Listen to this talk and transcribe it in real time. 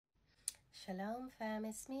Shalom fam,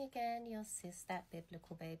 it's me again, your sis, that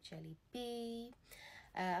biblical babe Jelly B.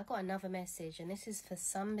 I got another message, and this is for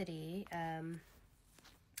somebody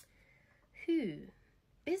who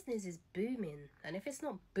business is booming, and if it's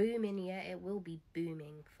not booming yet, it will be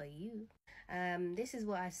booming for you. This is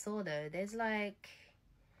what I saw though. There's going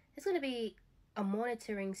to be a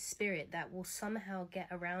monitoring spirit that will somehow get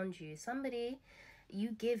around you. Somebody you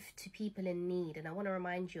give to people in need, and I want to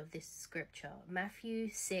remind you of this scripture, Matthew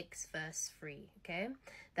 6 verse 3, okay,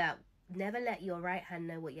 that never let your right hand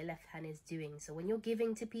know what your left hand is doing. So when you're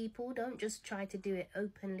giving to people, don't just try to do it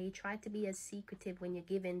openly. Try to be as secretive when you're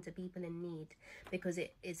giving to people in need, because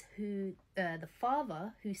it is who the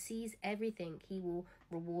Father who sees everything, he will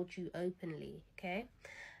reward you openly, okay?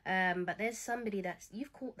 But there's somebody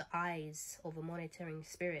you've caught the eyes of a monitoring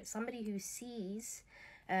spirit, somebody who sees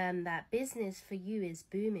that business for you is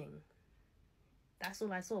booming. That's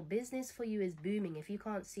all I saw. Business for you is booming. If you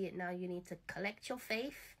can't see it now, you need to collect your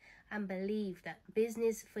faith and believe that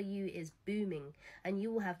business for you is booming, and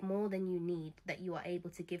you will have more than you need that you are able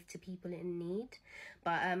to give to people in need.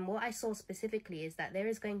 But what I saw specifically is that there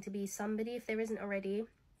is going to be somebody, if there isn't already,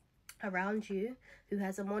 around you who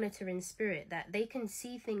has a monitoring spirit, that they can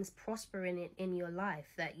see things prospering in your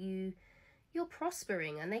life, that you're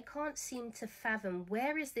prospering, and they can't seem to fathom,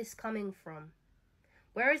 where is this coming from?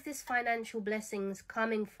 Where is this financial blessings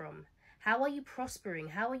coming from? How are you prospering?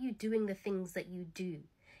 How are you doing the things that you do?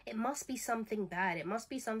 It must be something bad. It must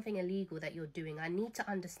be something illegal that you're doing. I need to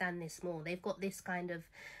understand this more. They've got this kind of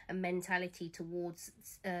a mentality towards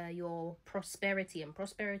your prosperity. And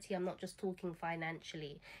prosperity, I'm not just talking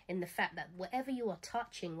financially, in the fact that whatever you are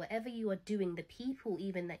touching, whatever you are doing, the people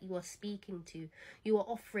even that you are speaking to, you are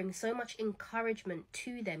offering so much encouragement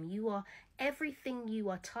to them. Everything you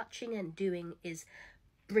are touching and doing is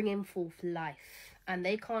bringing forth life, and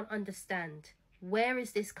they can't understand, where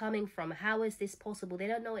is this coming from? How is this possible? They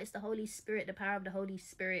don't know it's the Holy Spirit, the power of the Holy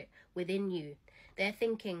Spirit within you. They're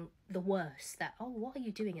thinking the worst, that, oh, what are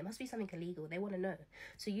you doing? It must be something illegal. They want to know.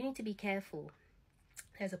 So you need to be careful.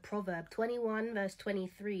 There's a proverb, 21 verse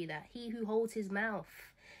 23, that he who holds his mouth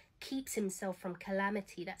keeps himself from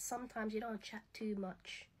calamity. That sometimes you don't chat too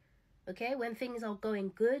much. Okay? When things are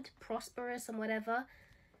going good, prosperous and whatever,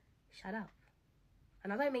 shut up.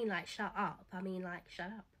 And I don't mean like shut up. I mean like shut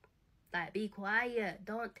up. Like, be quiet.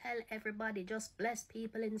 Don't tell everybody. Just bless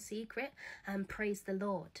people in secret and praise the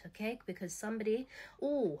Lord, okay? Because somebody,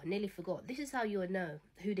 nearly forgot. This is how you'll know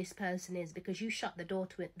who this person is, because you shut the door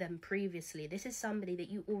to them previously. This is somebody that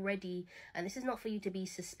you already, and this is not for you to be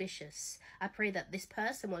suspicious. I pray that this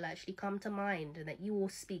person will actually come to mind, and that you will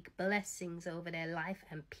speak blessings over their life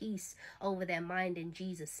and peace over their mind in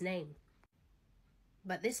Jesus' name.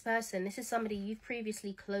 But this person, this is somebody you've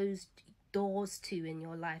previously closed doors to in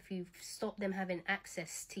your life. You've stopped them having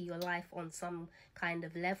access to your life on some kind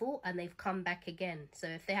of level, and they've come back again. So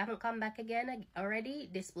if they haven't come back again already,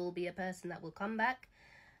 this will be a person that will come back,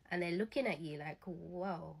 and they're looking at you like,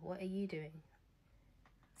 whoa, what are you doing?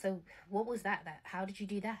 So what was that? How did you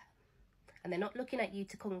do that? And they're not looking at you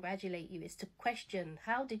to congratulate you. It's to question,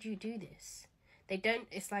 how did you do this? They don't,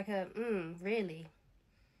 it's like really?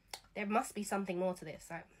 There must be something more to this.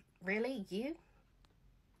 Like, really? You?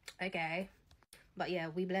 Okay. But yeah,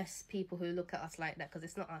 we bless people who look at us like that, because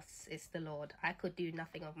it's not us, it's the Lord. I could do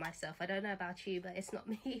nothing of myself. I don't know about you, but it's not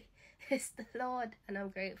me. It's the Lord, and I'm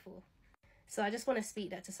grateful. So I just want to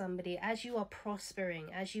speak that to somebody. As you are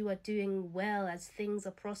prospering, as you are doing well, as things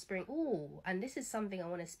are prospering. And this is something I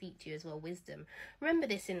want to speak to you as well, wisdom. Remember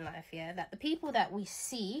this in life, yeah, that the people that we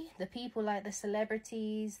see, the people like the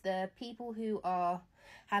celebrities, the people who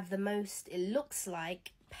have the most, it looks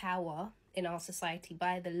like, power in our society,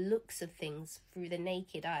 by the looks of things through the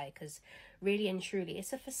naked eye, because really and truly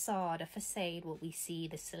it's a facade, what we see,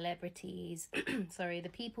 the celebrities, the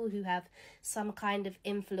people who have some kind of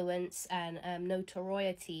influence and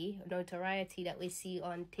notoriety that we see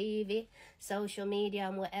on TV, social media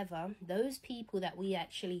and whatever. Those people that we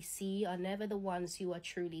actually see are never the ones who are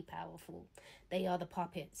truly powerful. They are the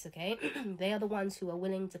puppets, okay? They are the ones who are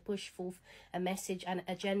willing to push forth a message and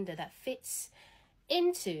agenda that fits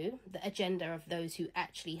into the agenda of those who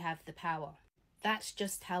actually have the power. That's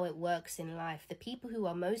just how it works in life. The people who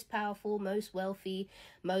are most powerful, most wealthy,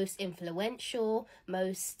 most influential,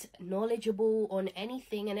 most knowledgeable on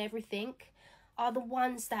anything and everything are the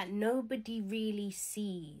ones that nobody really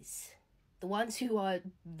sees. The ones who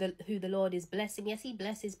the Lord is blessing. Yes, he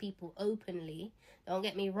blesses people openly. Don't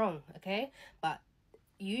get me wrong, okay? But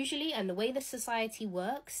usually, and the way the society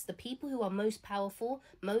works, the people who are most powerful,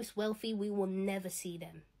 most wealthy, we will never see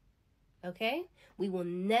them. Okay? We will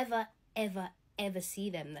never, ever, ever see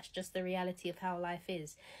them. That's just the reality of how life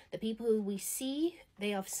is. The people who we see, they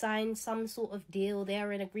have signed some sort of deal.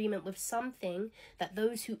 They're in agreement with something that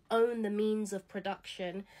those who own the means of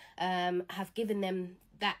production have given them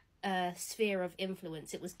that sphere of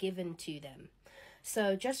influence. It was given to them.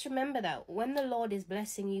 So just remember that when the Lord is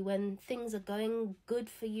blessing you, when things are going good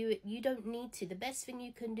for you, you don't need to. The best thing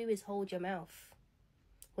you can do is hold your mouth.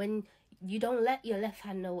 When you don't let your left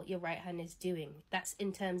hand know what your right hand is doing. That's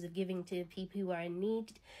in terms of giving to people who are in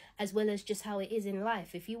need, as well as just how it is in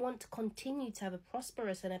life. If you want to continue to have a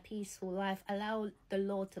prosperous and a peaceful life, allow the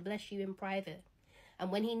Lord to bless you in private.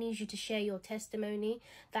 And when he needs you to share your testimony,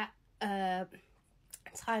 that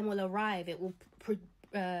time will arrive. It will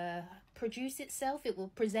produce itself. It will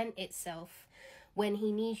present itself when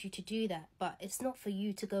he needs you to do that. But it's not for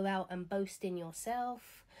you to go out and boast in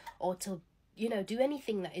yourself, or to do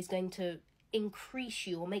anything that is going to increase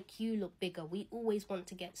you or make you look bigger. We always want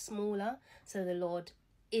to get smaller so the Lord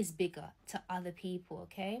is bigger to other people,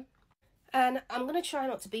 okay? And I'm going to try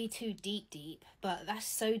not to be too deep, but that's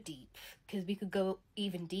so deep, because we could go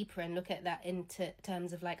even deeper and look at that in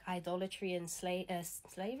terms of like idolatry and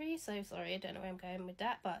slavery. So sorry, I don't know where I'm going with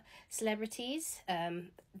that, but celebrities,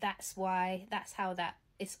 that's how that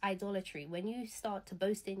it's idolatry. When you start to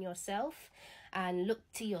boast in yourself and look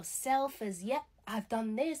to yourself as, yep, I've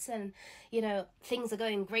done this, and things are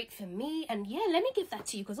going great for me, and yeah, let me give that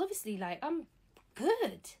to you, because obviously like I'm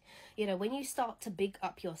good. When you start to big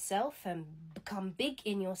up yourself and become big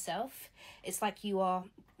in yourself, it's like you are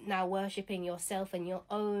now worshipping yourself and your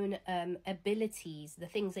own abilities, the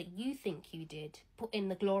things that you think you did, putting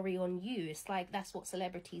the glory on you. It's like that's what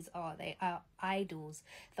celebrities are. They are idols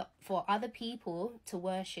for other people to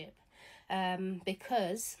worship,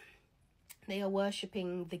 because they are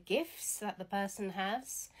worshipping the gifts that the person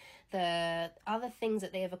has, the other things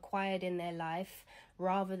that they have acquired in their life,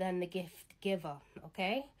 rather than the gift giver,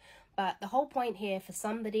 okay? But the whole point here for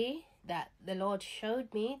somebody that the Lord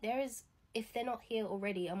showed me, there is, if they're not here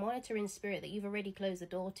already, a monitoring spirit that you've already closed the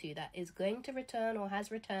door to, that is going to return or has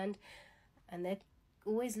returned, and they're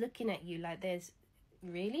always looking at you like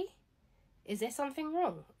really? Is there something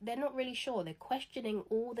wrong? They're not really sure. They're questioning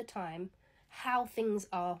all the time how things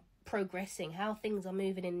are progressing, how things are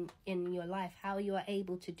moving in your life, how you are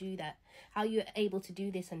able to do that, how you're able to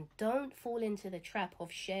do this. And don't fall into the trap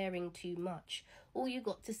of sharing too much. All you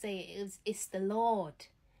got to say is, it's the Lord.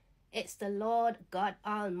 It's the Lord God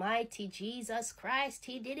Almighty, Jesus Christ.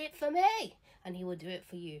 He did it for me, and he will do it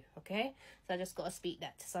for you, okay? So I just got to speak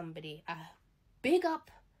that to somebody. Big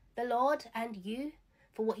up the Lord and you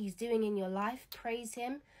for what he's doing in your life. Praise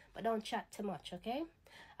him, but don't chat too much, okay?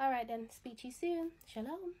 All right then, speak to you soon.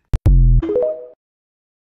 Shalom.